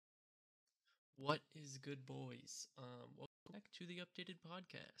What is good, boys? Welcome back to the updated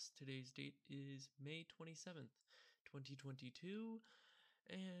podcast. Today's date is May 27th, 2022.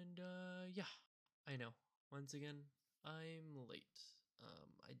 And, yeah, I know. Once again, I'm late.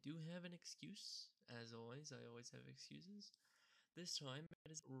 I do have an excuse. As always, I always have excuses. This time,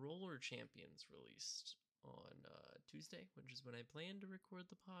 it is Roller Champions released on Tuesday, which is when I plan to record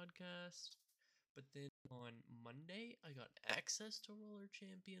the podcast. But then on Monday, I got access to Roller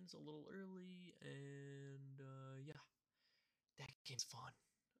Champions a little early, and yeah, that game's fun.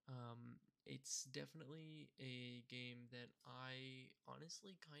 It's definitely a game that I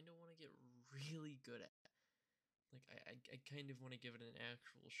honestly kind of want to get really good at. Like, I kind of want to give it an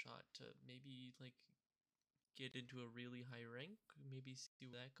actual shot to maybe like get into a really high rank, maybe see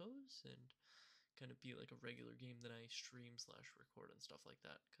where that goes, and kind of be like a regular game that I stream slash record and stuff like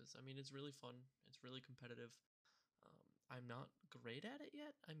that. Because I mean, it's really fun. It's really competitive. I'm not great at it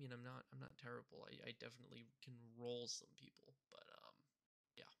yet. I mean, I'm not terrible. I definitely can roll some people, but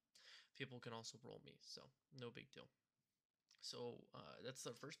yeah, people can also roll me, so no big deal. So that's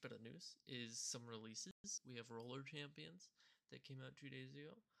the first bit of news is some releases. We have Roller Champions that came out 2 days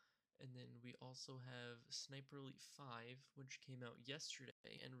ago. And then we also have Sniper Elite 5, which came out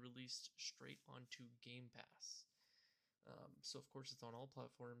yesterday and released straight onto Game Pass. So of course it's on all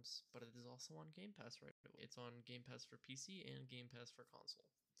platforms, but it is also on Game Pass right away. It's on Game Pass for PC and Game Pass for console.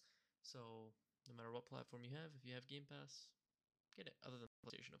 So no matter what platform you have, if you have Game Pass, get it. Other than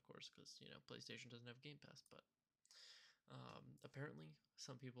PlayStation, of course, because PlayStation doesn't have Game Pass. But apparently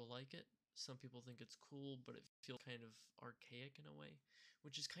some people like it. Some people think it's cool, but it feels kind of archaic in a way,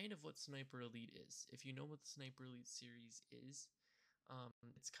 which is kind of what Sniper Elite is. If you know what the Sniper Elite series is,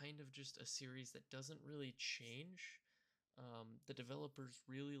 it's kind of just a series that doesn't really change. The developers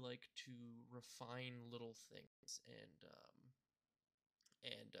really like to refine little things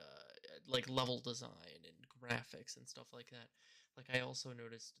and like level design and graphics and stuff like that. Like I also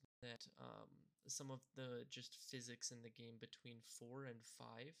noticed that some of the just physics in the game between 4 and 5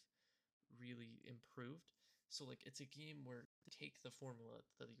 really improved. So like it's a game where they take the formula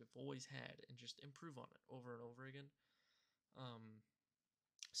that you've always had and just improve on it over and over again. Um,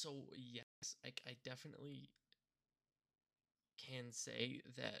 so yes, I definitely can say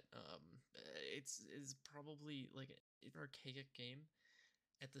that it's probably like an archaic game.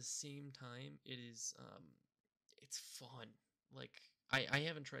 At the same time, it's fun. Like I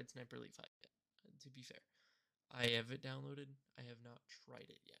haven't tried Sniper Elite 5 yet, to be fair. I have it downloaded. I have not tried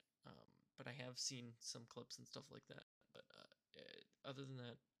it yet. But I have seen some clips and stuff like that. But other than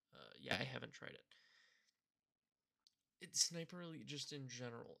that, yeah, I haven't tried it. Sniper Elite just in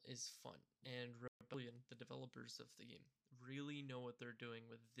general is fun, and Rebellion, the developers of the game, really know what they're doing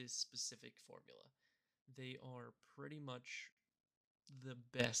with this specific formula. They are pretty much the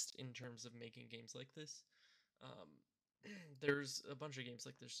best in terms of making games like this. Um, there's a bunch of games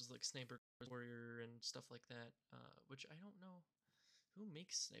like this, just like Sniper Ghost Warrior and stuff like that, which I don't know who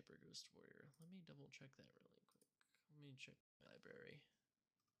makes Sniper Ghost Warrior. Let me double check that really quick. Let me check my library.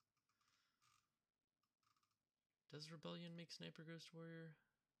 Does Rebellion make Sniper Ghost Warrior?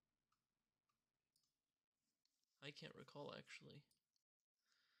 I can't recall actually.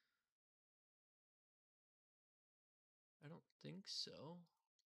 I don't think so.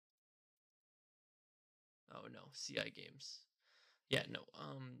 Oh no, CI Games. Yeah, no.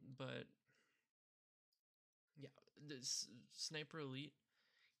 But yeah, this Sniper Elite,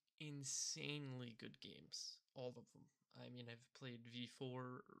 insanely good games, all of them. I mean, I've played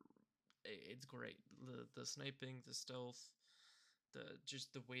V4. It's great. The sniping, the stealth, the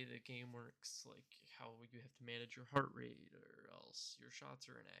just the way the game works, like how you have to manage your heart rate or else your shots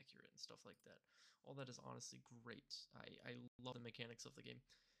are inaccurate and stuff like that. All that is honestly great. I love the mechanics of the game,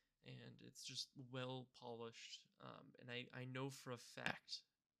 and it's just well polished. And I know for a fact,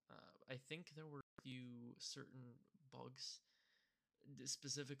 I think there were a few certain bugs,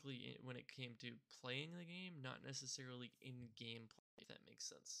 specifically when it came to playing the game, not necessarily in gameplay, if that makes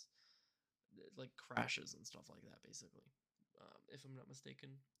sense. Like crashes and stuff like that, basically, if I'm not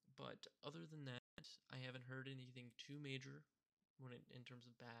mistaken. But other than that, I haven't heard anything too major in terms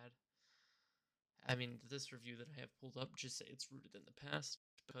of bad. I mean, this review that I have pulled up just say it's rooted in the past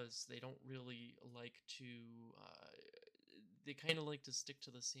because they don't really like to. They kind of like to stick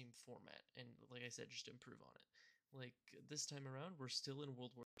to the same format and, like I said, just improve on it. Like this time around, we're still in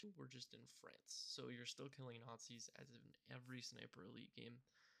World War II. We're just in France, so you're still killing Nazis as in every Sniper Elite game.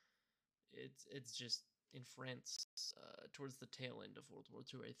 It's just in France towards the tail end of World War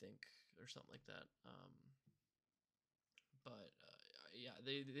II, I think, or something like that. But yeah,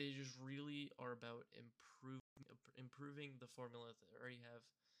 they just really are about improving the formula that they already have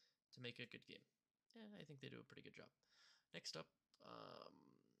to make a good game. Yeah, I think they do a pretty good job. Next up,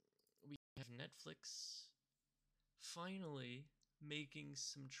 we have Netflix finally making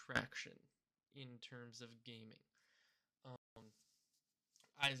some traction in terms of gaming. Um,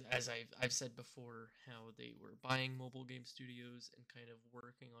 as I've said before, how they were buying mobile game studios and kind of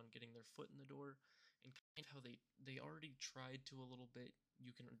working on getting their foot in the door, and kind of how they already tried to a little bit.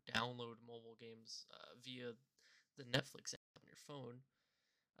 You can download mobile games via the Netflix app on your phone.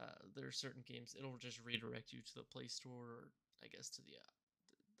 There are certain games it'll just redirect you to the Play Store, or I guess to the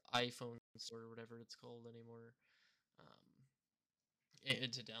iPhone store, or whatever it's called anymore, um,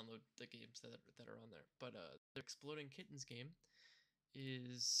 and to download the games that are on there. But the Exploding Kittens game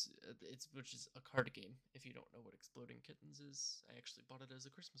is it's which is a card game. If you don't know what Exploding Kittens is, I actually bought it as a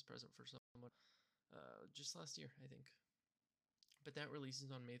Christmas present for someone just last year, I think. But that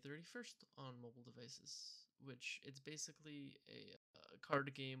releases on May 31st on mobile devices, which it's basically a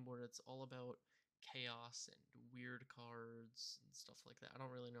card game where it's all about chaos and weird cards and stuff like that. I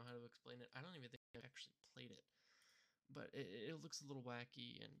don't really know how to explain it. I don't even think I actually played it, but it looks a little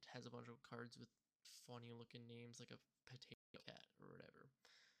wacky and has a bunch of cards with funny looking names like a potato cat or whatever.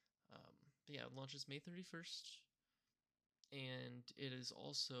 But yeah, it launches May 31st, and it is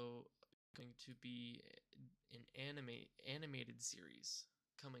also going to be an animated series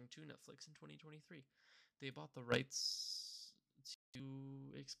coming to Netflix in 2023. They bought the rights to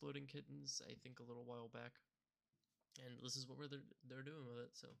Exploding Kittens, I think, a little while back, and this is what they're doing with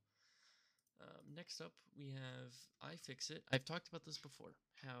it. So next up, we have iFixit. I've talked about this before.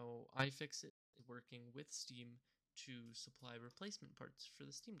 How iFixit is working with Steam to supply replacement parts for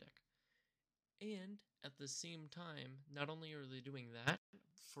the Steam Deck. And at the same time, not only are they doing that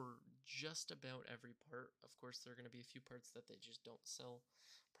for just about every part, of course, there are going to be a few parts that they just don't sell,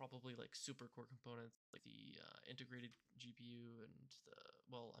 probably like super core components, like the integrated GPU and the,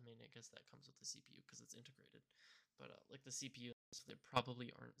 well, I mean, I guess that comes with the CPU because it's integrated, but like the CPU, so they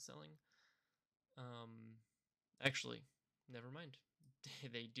probably aren't selling. Um, Actually, never mind.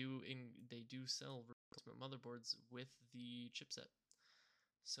 They do sell replacement motherboards with the chipset,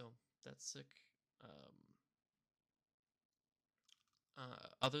 so that's sick. Um,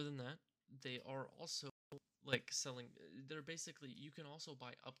 Other than that, they are also like selling. They're basically you can also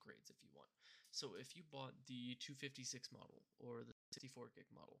buy upgrades if you want. So if you bought the 256 model or the 64 gig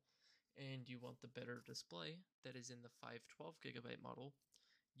model, and you want the better display that is in the 512 gigabyte model,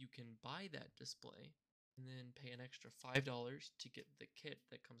 you can buy that display and then pay an extra $5 to get the kit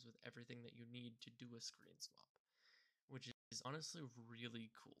that comes with everything that you need to do a screen swap, which is honestly really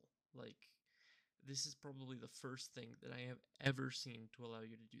cool. Like, this is probably the first thing that I have ever seen to allow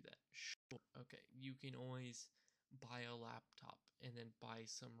you to do that. Sure, okay, you can always buy a laptop and then buy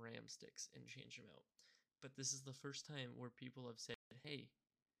some RAM sticks and change them out. But this is the first time where people have said, hey,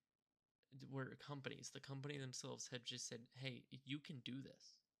 where the company themselves have just said, hey, you can do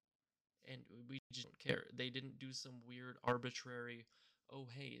this. And we just don't care. They didn't do some weird arbitrary, oh,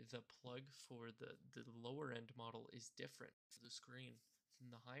 hey, the plug for the lower end model is different for the screen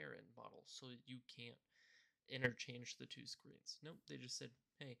than the higher end model, so you can't interchange the two screens. Nope, they just said,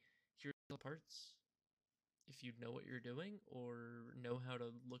 hey, here's the parts. If you know what you're doing or know how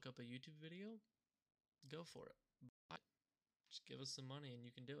to look up a YouTube video, go for it. Buy it. Just give us some money and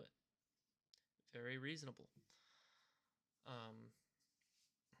you can do it. Very reasonable. Um,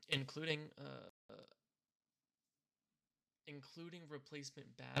 including including replacement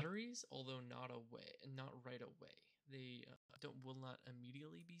batteries, although not right away. They don't will not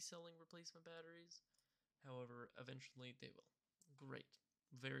immediately be selling replacement batteries. However, eventually they will. Great,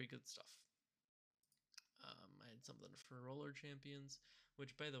 very good stuff. I had something for Roller Champions,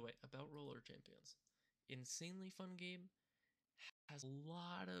 which, by the way, about Roller Champions, insanely fun game, has a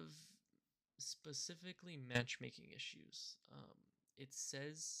lot of specifically matchmaking issues. It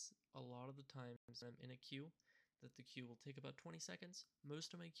says a lot of the times I'm in a queue that the queue will take about 20 seconds.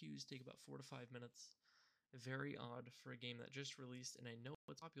 Most of my queues take about 4 to 5 minutes. Very odd for a game that just released, and I know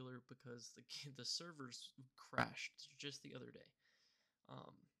it's popular because the servers crashed just the other day.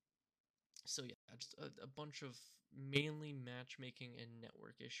 Um, so yeah, just a bunch of mainly matchmaking and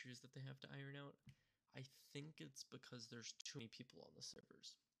network issues that they have to iron out. I think it's because there's too many people on the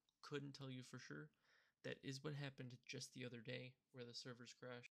servers. Couldn't tell you for sure. That is what happened just the other day, where the servers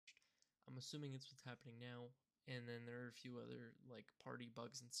crashed. I'm assuming it's what's happening now, and then there are a few other like party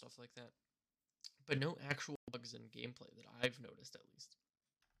bugs and stuff like that. But no actual bugs in gameplay that I've noticed, at least.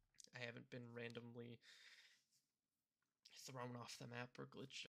 I haven't been randomly thrown off the map or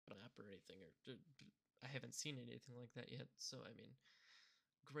glitched out the map or anything, or I haven't seen anything like that yet. So I mean,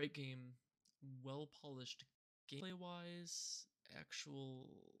 great game, well polished gameplay wise, actual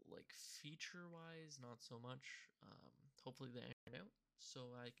like feature wise, not so much. Hopefully they iron out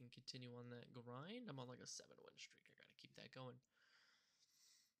so I can continue on that grind. I'm on like a 7-win streak. I gotta keep that going.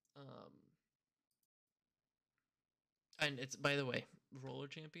 Um, and it's, by the way, Roller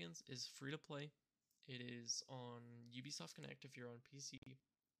Champions is free to play. It is on Ubisoft Connect if you're on PC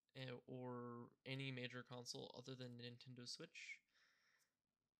or any major console other than Nintendo Switch.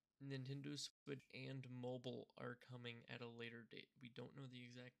 Nintendo Switch and mobile are coming at a later date. We don't know the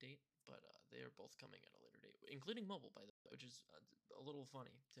exact date, but they are both coming at a later date, including mobile, by the way, which is a little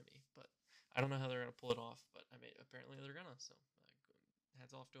funny to me. But I don't know how they're gonna pull it off. But I mean, apparently they're gonna. So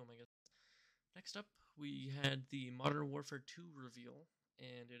hats off to them, I guess. Next up, we had the Modern Warfare 2 reveal,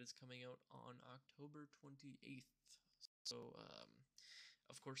 and it is coming out on October 28th. So,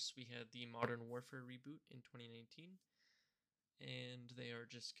 of course, we had the Modern Warfare reboot in 2019, and they are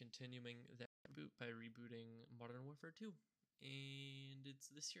just continuing that reboot by rebooting Modern Warfare 2, and it's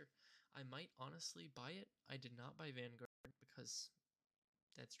this year. I might honestly buy it. I did not buy Vanguard because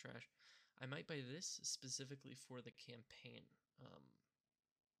that's trash. I might buy this specifically for the campaign.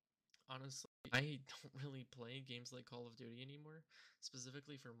 Honestly, I don't really play games like Call of Duty anymore,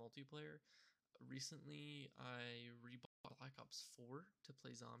 specifically for multiplayer. Recently, I rebought Black Ops 4 to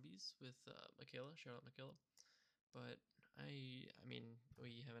play zombies with Michaela. Shout out Michaela. But I mean,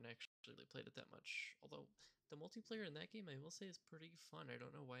 we haven't actually really played it that much. Although the multiplayer in that game, I will say, is pretty fun. I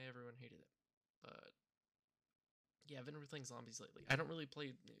don't know why everyone hated it, but yeah, I've been replaying zombies lately. I don't really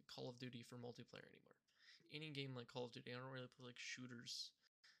play Call of Duty for multiplayer anymore. Any game like Call of Duty, I don't really play like shooters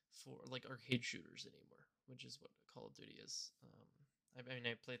for like arcade shooters anymore, which is what Call of Duty is. I mean,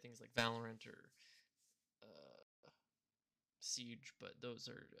 I play things like Valorant or uh, Siege, but those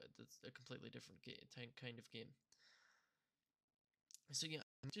are that's a completely different kind of game. So yeah,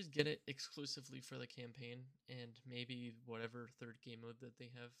 just get it exclusively for the campaign and maybe whatever third game mode that they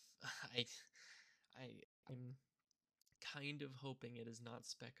have. I, I'm kind of hoping it is not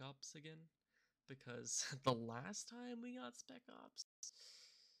Spec Ops again because the last time we got Spec Ops,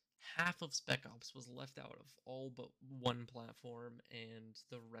 half of Spec Ops was left out of all but one platform, and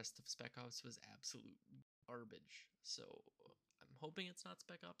the rest of Spec Ops was absolute garbage. So I'm hoping it's not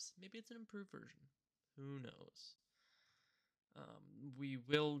Spec Ops. Maybe it's an improved version. Who knows? We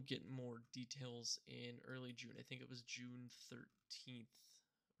will get more details in early June. I think it was June 13th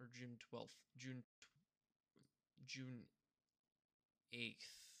or June 12th. June 8th.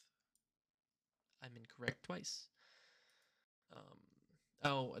 I'm incorrect twice. Um,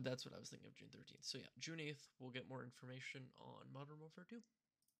 oh, that's what I was thinking of, June 13th. So yeah, June 8th, we'll get more information on Modern Warfare 2.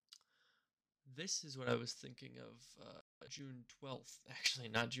 This is what I was thinking of June 12th. Actually,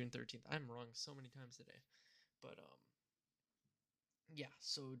 not June 13th. I'm wrong so many times today. But yeah,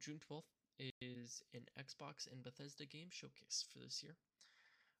 so June 12th is an Xbox and Bethesda game showcase for this year.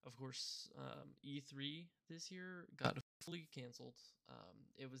 Of course, E3 this year got fully canceled.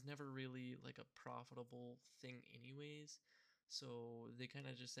 It was never really like a profitable thing, anyways. So they kind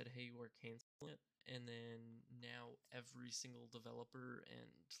of just said, "Hey, we're canceling it," and then now every single developer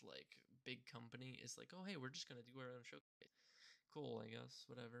and like big company is like, "Oh, hey, we're just gonna do our own showcase." Cool, I guess,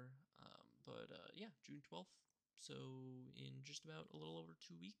 whatever. But yeah, June 12th. So in just about a little over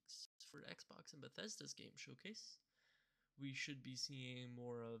 2 weeks for Xbox and Bethesda's game showcase, we should be seeing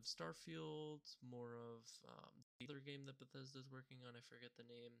more of Starfield, more of the other game that Bethesda's working on. I forget the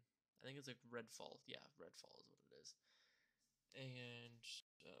name. I think it's like Redfall. Yeah, Redfall is what it is. And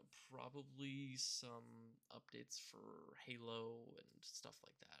probably some updates for Halo and stuff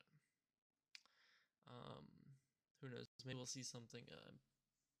like that. Um, who knows? Maybe we'll see something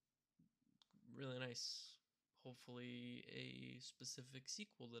really nice. Hopefully, a specific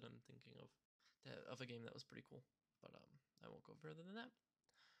sequel that I'm thinking of, of a game that was pretty cool. But I won't go further than that.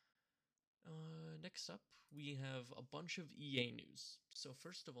 Next up, we have a bunch of EA news. So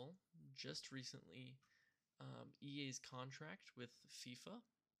first of all, just recently, EA's contract with FIFA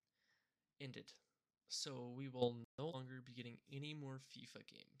ended. So we will no longer be getting any more FIFA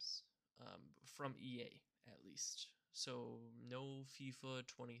games from EA, at least. So no FIFA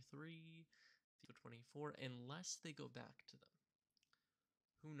 23, FIFA 24, unless they go back to them.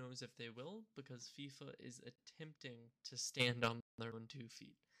 Who knows if they will, because FIFA is attempting to stand on their own 2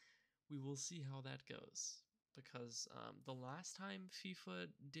 feet. We will see how that goes, because the last time FIFA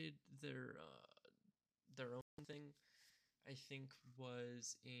did their own thing, I think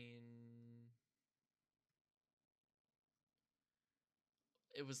was in,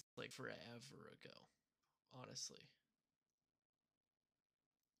 it was like forever ago, honestly.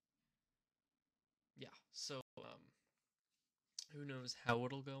 Yeah, so who knows how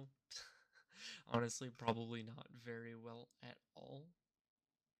it'll go. Honestly, probably not very well at all.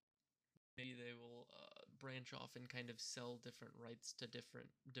 Maybe they will branch off and kind of sell different rights to different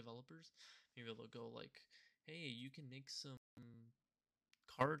developers. Maybe they'll go like, "Hey, you can make some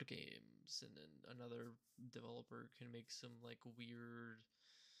card games," and then another developer can make some like weird.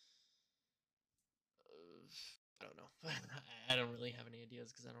 I don't know. I don't really have any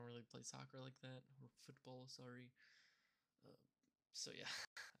ideas because I don't really play soccer like that or football. Sorry. Uh, so yeah.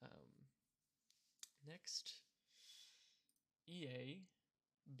 Um, Next, EA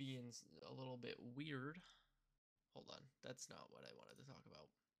being a little bit weird. Hold on, that's not what I wanted to talk about.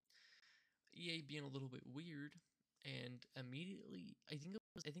 EA being a little bit weird, and immediately, I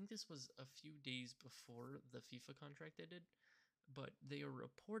think this was a few days before the FIFA contract ended, but they are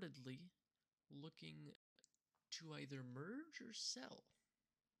reportedly looking to either merge or sell.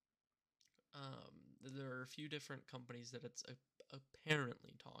 There are a few different companies that it's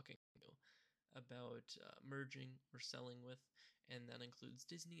apparently talking to about merging or selling with, and that includes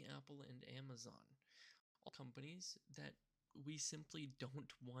Disney, Apple, and Amazon. All companies that we simply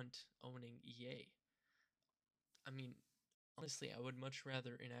don't want owning EA. I mean, honestly, I would much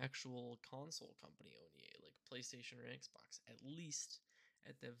rather an actual console company own EA, like PlayStation or Xbox.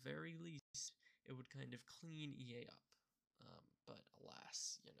 At the very least, it would kind of clean EA up. But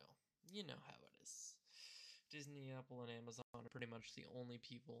alas, you know how it is. Disney, Apple, and Amazon are pretty much the only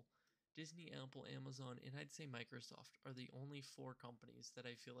people. Disney, Apple, Amazon, and I'd say Microsoft are the only four companies that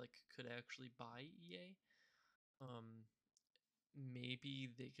I feel like could actually buy EA. Um, Maybe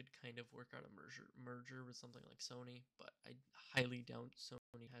they could kind of work out a merger with something like Sony, but I highly doubt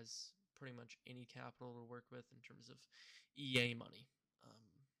Sony has pretty much any capital to work with in terms of EA money. Um,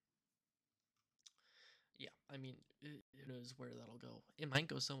 yeah, I mean, who knows where that'll go? It might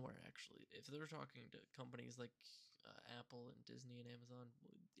go somewhere actually. If they're talking to companies like Apple and Disney and Amazon,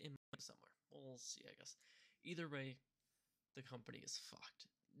 it might go somewhere. We'll see, I guess. Either way, the company is fucked.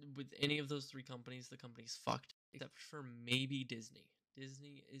 With any of those three companies, the company's fucked, except for maybe Disney.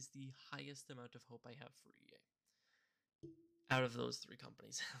 Disney is the highest amount of hope I have for EA. Out of those three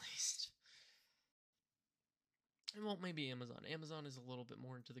companies, at least. And well, maybe Amazon. Amazon is a little bit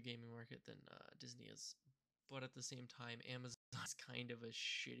more into the gaming market than Disney is. But at the same time, Amazon is kind of a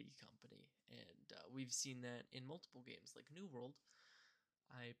shitty company. And we've seen that in multiple games, like New World.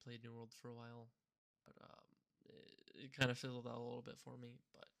 I played New World for a while, but it kind of fizzled out a little bit for me.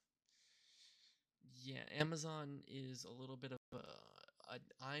 But yeah, Amazon is a little bit of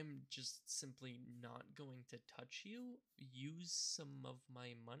I'm just simply not going to touch you. Use some of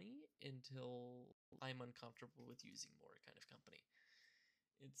my money until I'm uncomfortable with using more kind of company.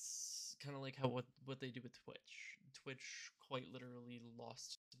 It's kind of like how what they do with Twitch. Twitch quite literally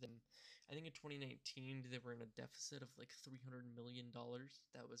lost them. I think in 2019 they were in a deficit of like $300 million.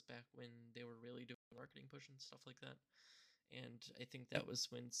 That was back when they were really doing marketing push and stuff like that. And I think that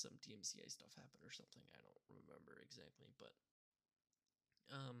was when some DMCA stuff happened or something. I don't remember exactly,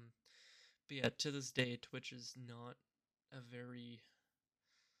 um, but yeah, to this day, Twitch is not a very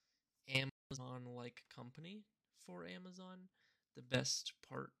Amazon-like company for Amazon. The best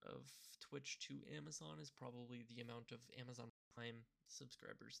part of Twitch to Amazon is probably the amount of Amazon Prime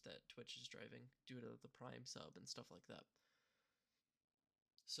subscribers that Twitch is driving due to the Prime sub and stuff like that.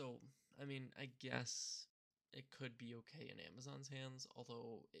 So, I mean, I guess it could be okay in Amazon's hands,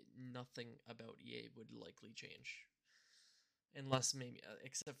 although nothing about EA would likely change. Unless maybe,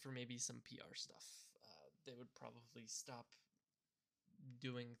 except for maybe some PR stuff. They would probably stop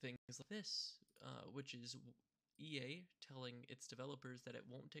doing things like this, which is EA telling its developers that it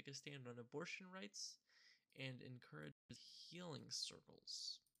won't take a stand on abortion rights and encourages healing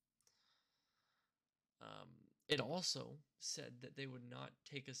circles. Um, it also said that they would not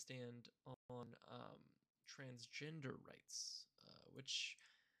take a stand on transgender rights, which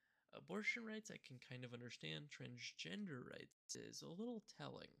abortion rights I can kind of understand. Transgender rights is a little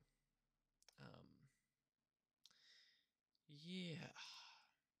telling. Um, yeah,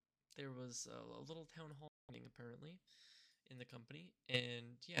 there was a little town hall meeting apparently in the company,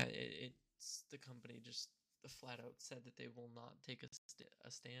 and yeah, it's the company just flat out said that they will not take a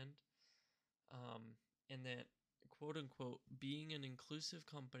stand, um, and that quote unquote being an inclusive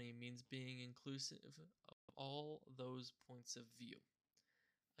company means being inclusive of all those points of view.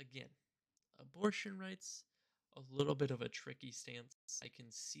 Again, abortion rights, a little bit of a tricky stance. I can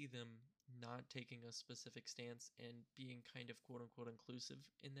see them not taking a specific stance and being kind of quote unquote inclusive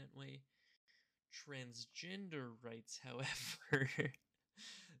in that way. Transgender rights, however,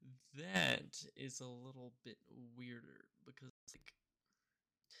 that is a little bit weirder because like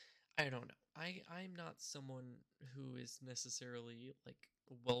I don't know. I'm not someone who is necessarily like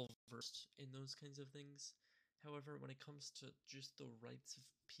well versed in those kinds of things. However, when it comes to just the rights of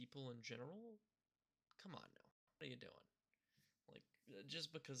people in general, come on now. What are you doing? Like,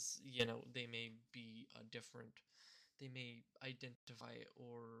 just because, they may be different, they may identify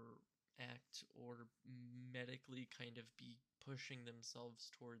or act or medically kind of be pushing themselves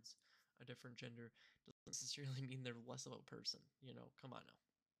towards a different gender, doesn't necessarily mean they're less of a person. Come on now.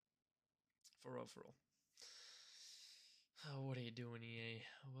 For real, for real. Oh, what are you doing, EA?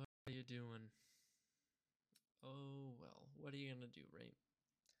 What are you doing? Oh, well, what are you gonna do, right?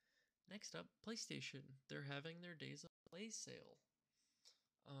 Next up, PlayStation. They're having their Days of Play sale.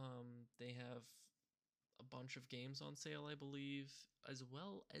 They have a bunch of games on sale, I believe, as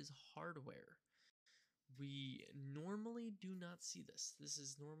well as hardware. We normally do not see this. This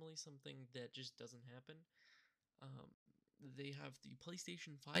is normally something that just doesn't happen. Um, they have the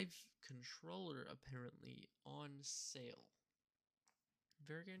PlayStation 5 controller apparently on sale.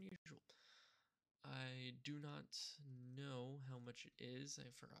 Very unusual. I do not know how much it is. I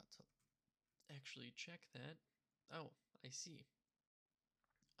forgot to actually check that. Oh, I see.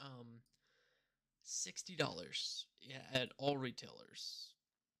 Um, $60. Yeah, at all retailers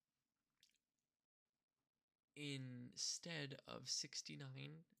instead of 69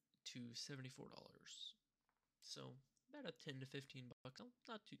 to $74. So about a 10 to 15 bucks.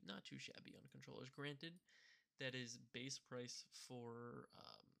 Not too shabby on controllers. Granted, that is base price for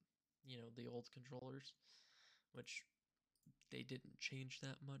the old controllers, which they didn't change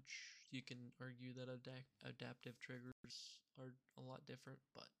that much. You can argue that adaptive triggers are a lot different,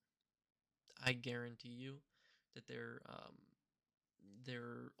 but I guarantee you that their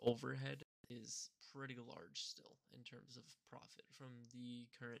overhead is pretty large still in terms of profit from the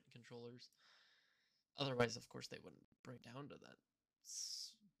current controllers. Otherwise, of course, they wouldn't bring down to that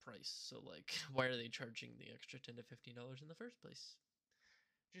price. So, like, why are they charging the extra $10 to $15 in the first place?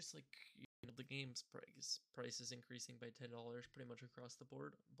 Just like the game's price is increasing by $10 pretty much across the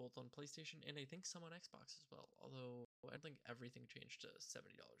board, both on PlayStation and I think some on Xbox as well. Although I think everything changed to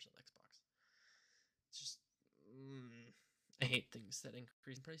 $70 on Xbox. It's just I hate things that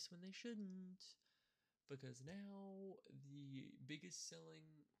increase in price when they shouldn't, because now the biggest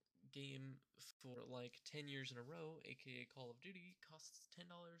selling game for like 10 years in a row, aka Call of Duty, costs $10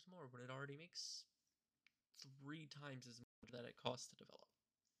 more when it already makes 3 times as much that it costs to develop.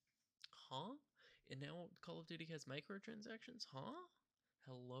 Huh? And now Call of Duty has microtransactions? Huh?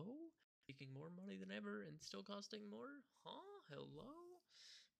 Hello? Making more money than ever and still costing more? Huh? Hello?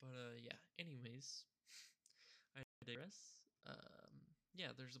 But yeah, anyways, I digress.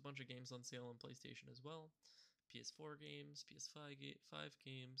 Yeah, there's a bunch of games on sale on PlayStation as well. PS4 games, PS5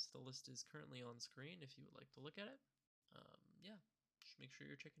 games. The list is currently on screen if you would like to look at it. Yeah, just make sure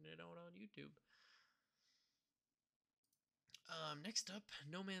you're checking it out on YouTube. Next up,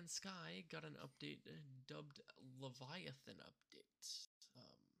 No Man's Sky got an update dubbed Leviathan Update.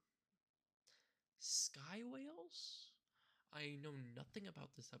 Sky Whales? I know nothing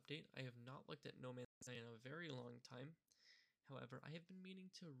about this update. I have not looked at No Man's Sky in a very long time. However, I have been meaning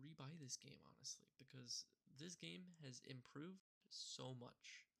to rebuy this game, honestly, because this game has improved so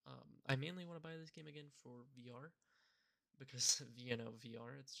much. I mainly want to buy this game again for VR, because,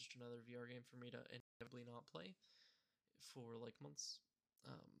 VR, it's just another VR game for me to inevitably not play for, like, months.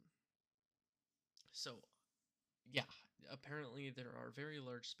 So, yeah, apparently there are very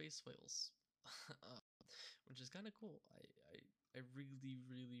large space whales, uh, which is kind of cool. I really,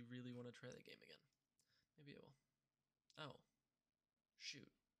 really, really want to try that game again. Maybe I will. Oh, shoot.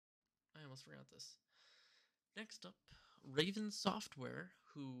 I almost forgot this. Next up, Raven Software,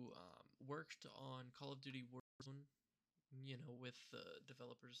 who worked on Call of Duty Warzone, with the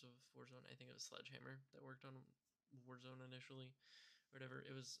developers of Warzone. I think it was Sledgehammer that worked on Warzone initially, or whatever.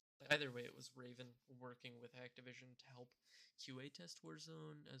 It was either way. It was Raven working with Activision to help QA test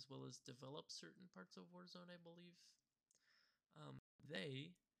Warzone as well as develop certain parts of Warzone. I believe.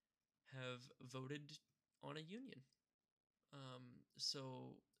 They have voted on a union.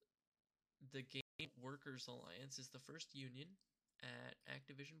 So the Game Workers Alliance is the first union at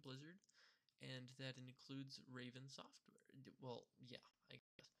Activision Blizzard, and that includes Raven Software. Well, yeah, I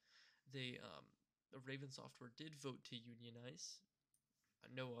guess they Raven Software did vote to unionize.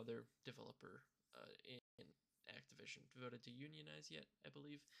 No other developer in Activision voted to unionize yet, I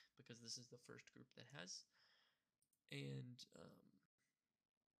believe, because this is the first group that has. And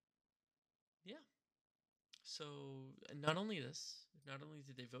yeah, so not only this, not only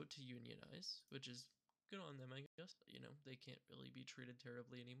did they vote to unionize, which is good on them, I guess. They can't really be treated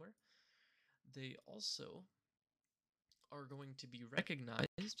terribly anymore. They also are going to be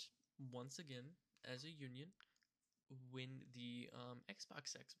recognized once again as a union when the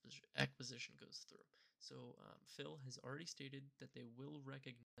Xbox acquisition goes through. So Phil has already stated that they will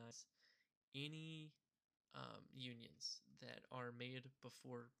recognize any unions that are made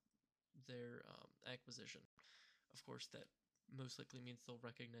before their acquisition. Of course, that most likely means they'll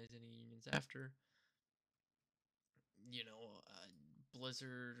recognize any unions after.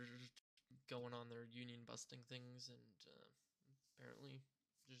 Blizzard going on their union busting things, and apparently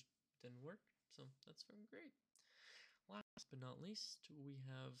just didn't work. So that's very great. Last but not least, we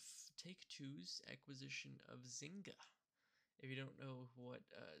have Take-Two's acquisition of Zynga. If you don't know what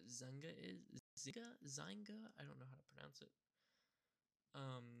Zynga is, Zynga, I don't know how to pronounce it.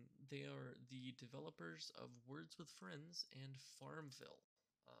 They are the developers of Words with Friends and Farmville.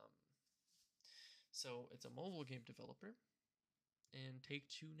 So it's a mobile game developer, and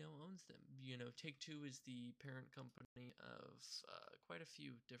Take-Two now owns them. Take-Two is the parent company of quite a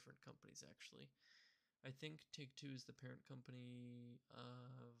few different companies, actually. I think Take-Two is the parent company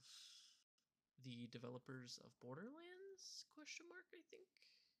of the developers of Borderlands, question mark, I think,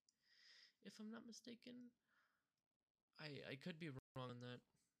 if I'm not mistaken. I could be wrong on that.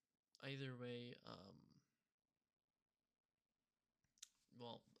 Either way,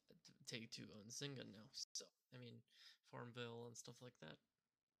 well, Take-Two owns Zynga now, so, I mean, Farmville and stuff like that.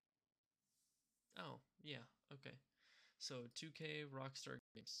 Oh, yeah, okay. So 2K, Rockstar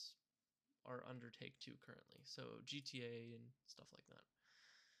Games are under Take-Two currently, so GTA and stuff like that.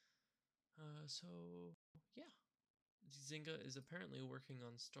 So, yeah. Zynga is apparently working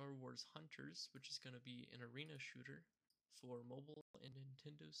on Star Wars Hunters, which is going to be an arena shooter for mobile and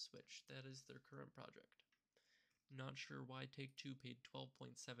Nintendo Switch. That is their current project. Not sure why Take-Two paid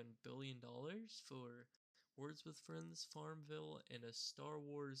 $12.7 billion for Words with Friends, Farmville, and a Star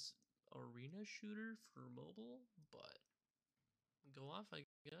Wars arena shooter for mobile, but go off, I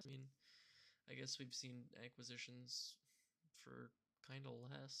guess. I mean, I guess we've seen acquisitions for kind of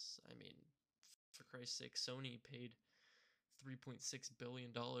less. I mean, for Christ's sake, Sony paid $3.6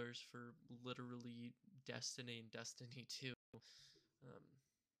 billion for literally Destiny and Destiny 2. Um,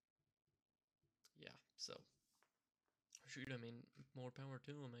 yeah, so shoot, I mean, more power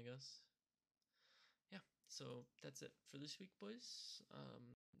to them, I guess. Yeah, so that's it for this week, boys.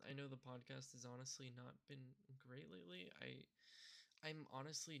 I know the podcast has honestly not been great lately. I'm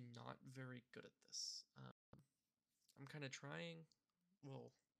honestly not very good at this. I'm kind of trying.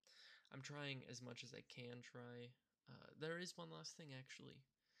 Well, I'm trying as much as I can try. There is one last thing actually.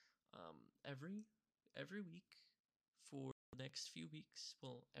 Every week for the next few weeks,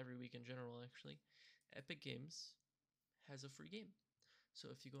 well, every week in general actually, Epic Games has a free game. So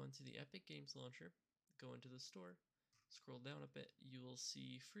if you go into the Epic Games launcher, go into the store, scroll down a bit, you will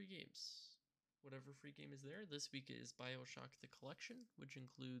see free games. Whatever free game is there. This week is BioShock the Collection, which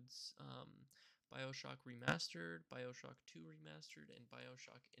includes BioShock Remastered, BioShock 2 Remastered, and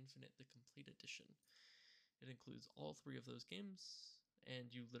BioShock Infinite the Complete Edition. It includes all three of those games,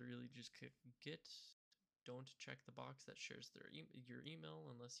 and you literally just click get. Don't check the box that shares your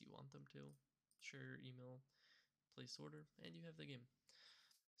email unless you want them to. Share your email, place order, and you have the game.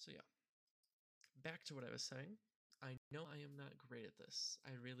 So yeah, back to what I was saying. I know I am not great at this.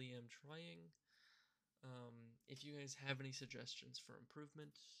 I really am trying. If you guys have any suggestions for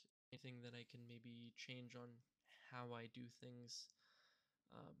improvement, anything that I can maybe change on how I do things,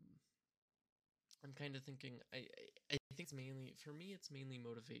 um, I'm kind of thinking. I think it's mainly for me. It's mainly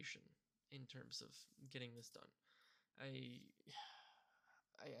motivation in terms of getting this done. I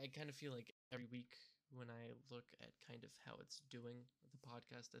I kind of feel like every week when I look at kind of how it's doing, the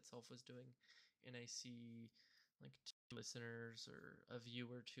podcast itself is doing, and I see like 2 listeners or a view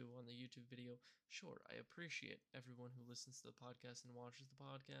or two on the YouTube video. Sure, I appreciate everyone who listens to the podcast and watches the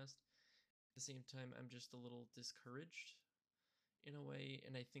podcast. At the same time, I'm just a little discouraged in a way,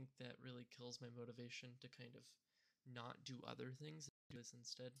 and I think that really kills my motivation to kind of not do other things and do this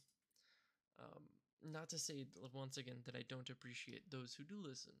instead. Not to say once again that I don't appreciate those who do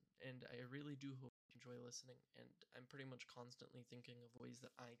listen, and I really do hope you enjoy listening. And I'm pretty much constantly thinking of ways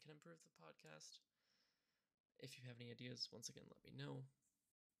that I can improve the podcast. If you have any ideas, once again, let me know.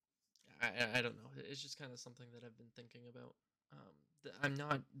 I don't know. It's just kind of something that I've been thinking about. I'm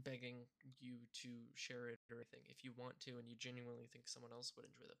not begging you to share it or anything. If you want to and you genuinely think someone else would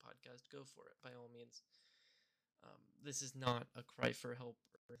enjoy the podcast, go for it by all means. This is not a cry for help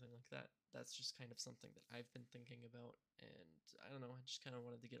or anything like that. That's just kind of something that I've been thinking about, and I don't know. I just kind of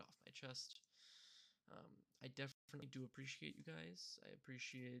wanted to get off my chest. I definitely do appreciate you guys. I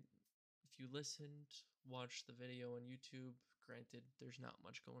appreciate if you listened, watched the video on YouTube. Granted, there's not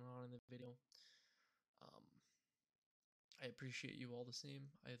much going on in the video. Um, I appreciate you all the same,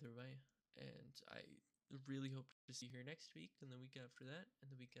 either way, and I really hope to see you here next week, and the week after that,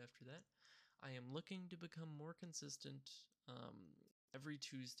 and the week after that. I am looking to become more consistent every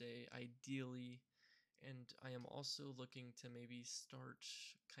Tuesday, ideally. And I am also looking to maybe start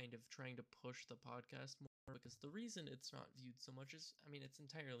kind of trying to push the podcast more, because the reason it's not viewed so much is, I mean, it's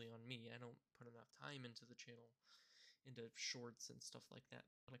entirely on me. I don't put enough time into the channel, into shorts and stuff like that,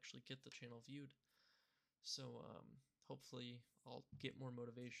 to actually get the channel viewed. So hopefully I'll get more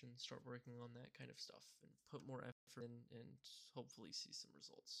motivation, start working on that kind of stuff, and put more effort in, and hopefully see some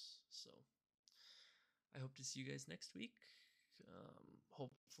results. So I hope to see you guys next week.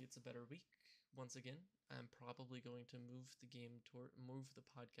 Hopefully it's a better week. Once again, I'm probably going to move the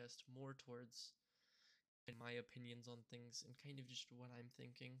podcast more towards my opinions on things and kind of just what I'm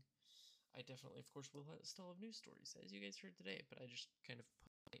thinking. I definitely, of course, will still have news stories, as you guys heard today, but I just kind of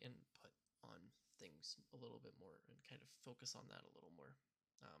put my input on things a little bit more and kind of focus on that a little more.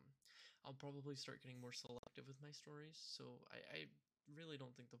 Um, I'll probably start getting more selective with my stories, so I really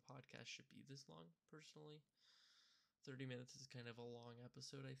don't think the podcast should be this long, personally. 30 minutes is kind of a long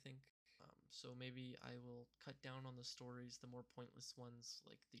episode, I think. So maybe I will cut down on the stories, the more pointless ones,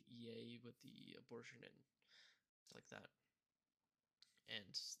 like the EA with the abortion and like that.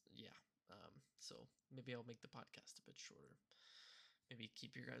 And yeah, so maybe I'll make the podcast a bit shorter. Maybe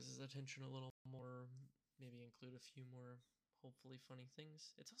keep your guys' attention a little more. Maybe include a few more, hopefully, funny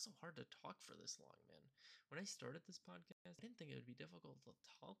things. It's also hard to talk for this long, man. When I started this podcast, I didn't think it would be difficult to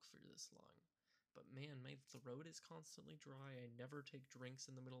talk for this long. But man, my throat is constantly dry. I never take drinks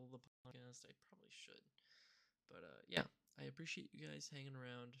in the middle of the podcast. I probably should. But yeah, I appreciate you guys hanging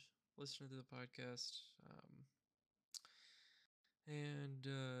around, listening to the podcast. And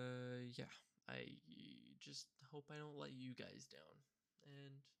yeah, I just hope I don't let you guys down.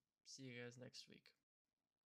 And see you guys next week.